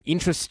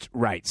Interest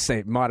rates,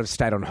 they might have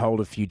stayed on hold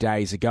a few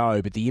days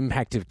ago, but the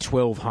impact of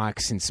 12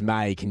 hikes since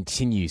May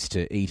continues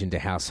to eat into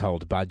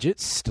household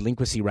budgets.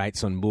 Delinquency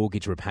rates on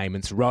mortgage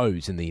repayments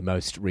rose in the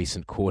most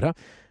recent quarter.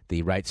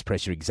 The rates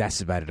pressure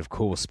exacerbated, of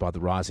course, by the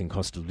rising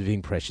cost of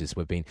living pressures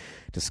we've been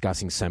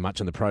discussing so much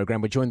on the program.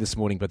 We're joined this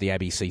morning by the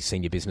ABC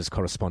senior business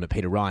correspondent,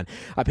 Peter Ryan.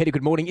 Peter,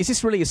 good morning. Is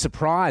this really a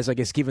surprise, I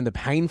guess, given the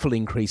painful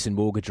increase in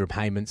mortgage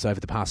repayments over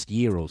the past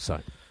year or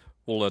so?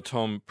 Well,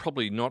 Tom,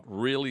 probably not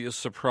really a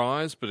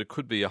surprise, but it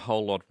could be a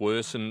whole lot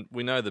worse. And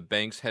we know the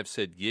banks have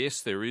said,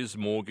 yes, there is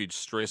mortgage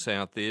stress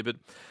out there, but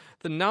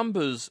the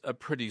numbers are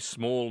pretty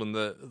small, and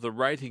the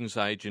ratings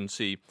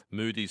agency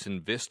Moody's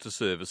Investor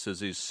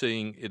Services is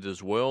seeing it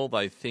as well.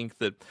 They think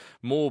that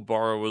more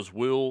borrowers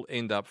will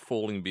end up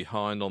falling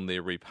behind on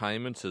their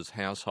repayments as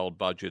household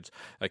budgets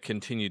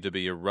continue to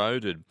be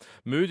eroded.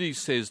 Moody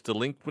says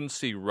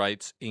delinquency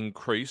rates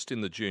increased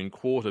in the June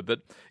quarter,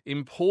 but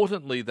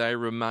importantly they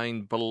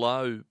remain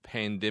below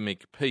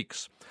pandemic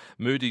peaks.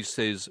 Moody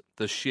says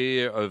the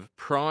share of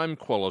prime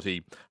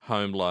quality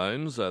home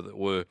loans that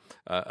were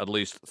at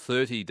least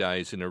 30 days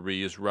in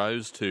arrears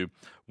rose to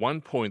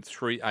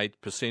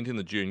 1.38% in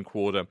the June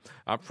quarter,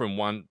 up from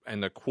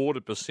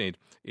 1.25%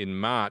 in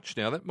March.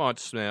 Now, that might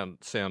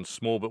sound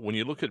small, but when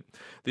you look at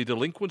the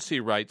delinquency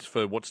rates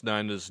for what's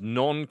known as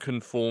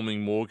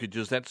non-conforming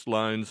mortgages, that's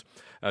loans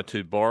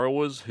to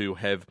borrowers who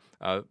have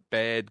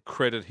bad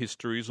credit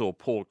histories or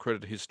poor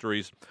credit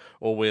histories,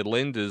 or where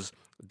lenders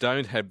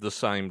don't have the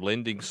same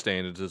lending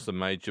standards as the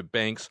major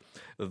banks,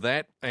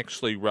 that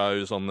actually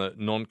rose on the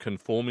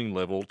non-conforming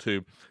level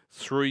to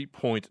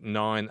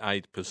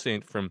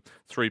 3.98% from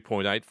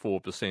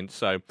 3.84%.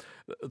 So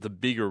the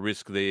bigger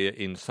risk there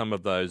in some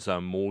of those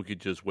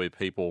mortgages where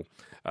people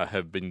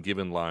have been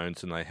given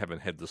loans and they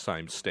haven't had the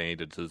same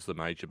standards as the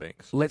major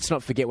banks. Let's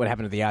not forget what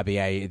happened to the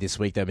RBA this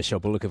week, though.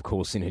 Michelle Bullock, of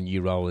course, in her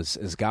new role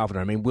as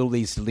governor. I mean, will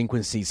these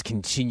delinquencies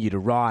continue to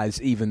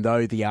rise, even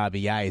though the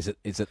RBA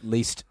is at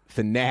least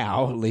for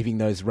now leaving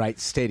those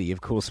rates steady, of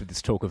course, with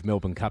this talk of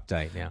Melbourne Cup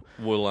Day now?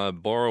 Well,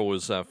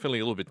 borrowers are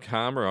feeling a little bit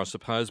calmer, I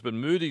suppose, but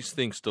Moody's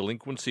thinks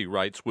delinquency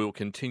rates will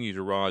continue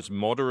to rise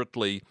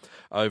moderately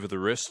over the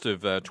rest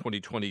of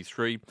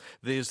 2023.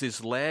 There's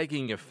this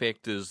lagging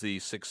effect as the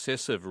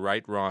successive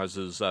rate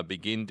rises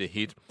begin to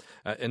hit.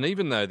 And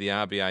even though the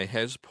RBA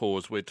has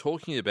paused, we're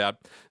talking about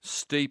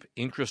steep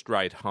interest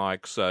rate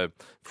hikes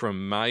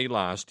from May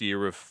last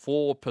year of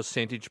 4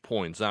 percentage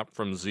points up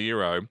from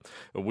zero,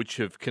 which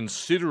have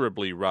considerably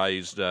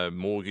raised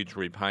mortgage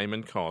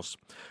repayment costs.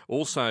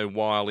 Also,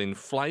 while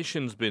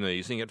inflation's been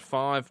easing at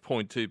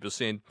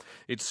 5.2%,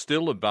 it's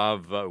still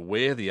above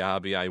where the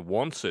RBA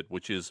wants it,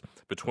 which is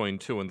between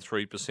 2 and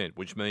 3%,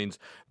 which means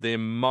there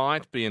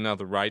might be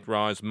another rate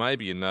rise,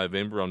 maybe in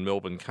November on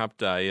Melbourne Cup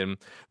Day. And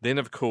then,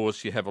 of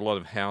course, you have a lot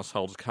of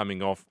households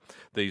coming off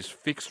these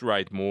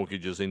fixed-rate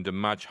mortgages into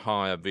much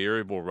higher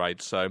variable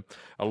rates. So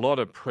a lot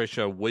of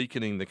pressure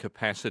weakening the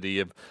capacity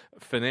of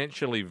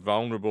financially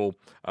vulnerable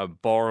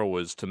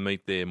borrowers to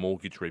meet their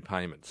mortgage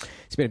repayments.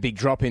 It's been a big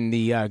drop in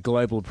the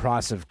global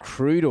price of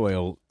crude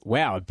oil.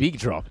 Wow, a big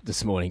drop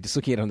this morning. Just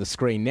looking at it on the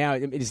screen now.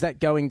 Is that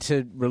going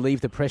to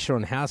relieve the pressure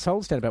on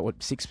households? Down about,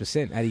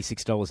 6%?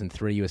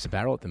 $86.03 a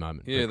barrel at the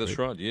moment. Yeah, that's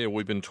right. Yeah,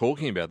 we've been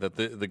talking about that.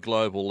 The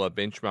global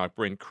benchmark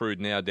Brent crude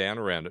now down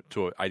around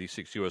to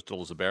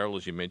 $86 a barrel,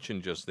 as you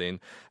mentioned just then.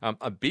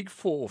 A big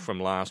fall from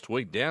last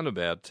week, down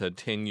about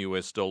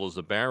 $10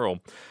 a barrel.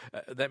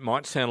 That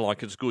might sound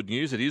like it's good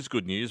news. It is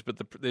good news, but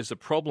there's a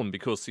problem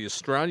because the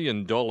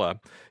Australian dollar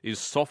is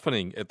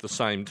softening at the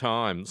same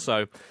time.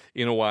 So,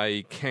 in a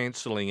way,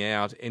 cancelling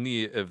out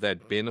any of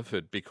that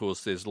benefit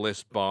because there's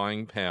less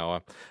buying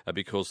power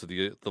because of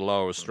the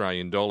lower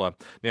Australian dollar.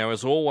 Now,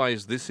 as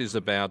always, this is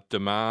about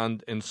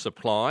demand and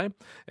supply,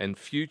 and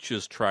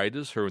futures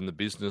traders who are in the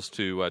business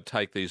to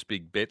take these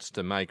big bets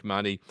to make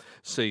money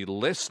see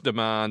less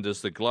demand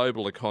as the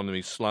global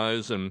economy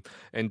slows, and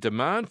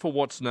demand for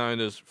what's known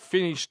as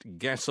finished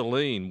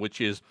gasoline, which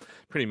is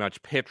pretty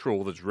much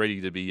petrol that's ready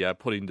to be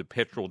put into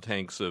petrol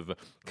tanks of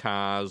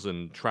cars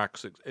and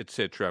trucks,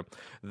 etc.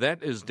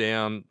 That is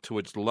down to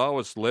its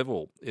lowest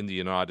level in the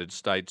United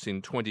States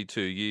in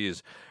 22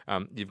 years.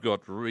 You've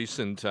got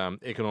recent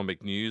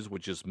economic news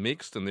which is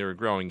mixed, and there are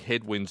growing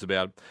headwinds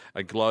about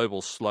a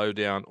global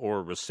slowdown or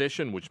a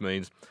recession, which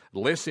means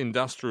less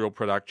industrial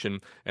production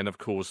and, of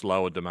course,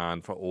 lower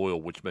demand for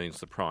oil, which means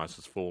the price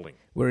is falling.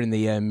 We're in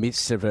the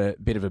midst of a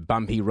bit of a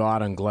bumpy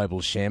ride on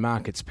global share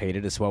markets,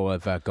 Peter. That's why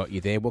I've got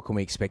you there. What can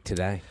we expect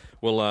today?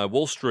 Well,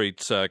 Wall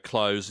Street's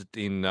closed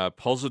in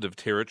positive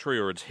territory,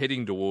 or it's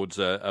heading towards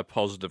a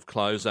positive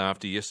close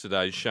after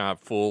yesterday's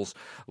sharp falls.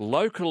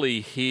 Locally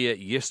here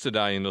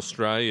yesterday in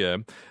Australia,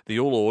 the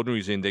All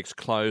Ordinaries Index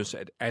closed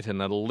at an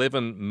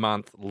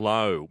 11-month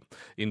low.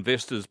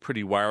 Investors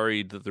pretty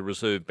worried that the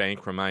Reserve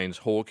Bank remains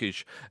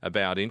hawkish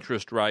about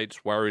interest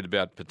rates, worried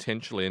about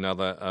potentially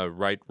another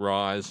rate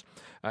rise.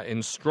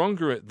 And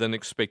stronger than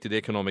expected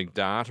economic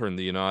data in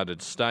the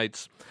United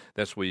States.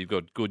 That's where you've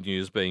got good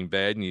news being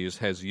bad news.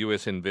 Has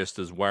US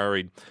investors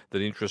worried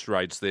that interest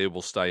rates there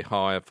will stay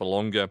higher for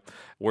longer.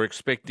 We're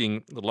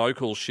expecting the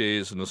local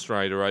shares in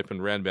Australia to open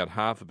around about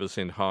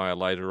 0.5% higher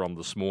later on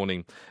this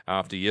morning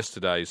after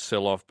yesterday's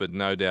sell-off, but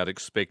no doubt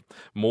expect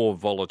more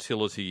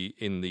volatility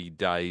in the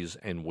days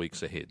and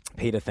weeks ahead.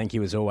 Peter, thank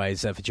you as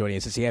always for joining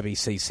us. It's the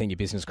ABC Senior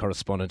Business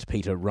Correspondent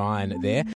Peter Ryan there.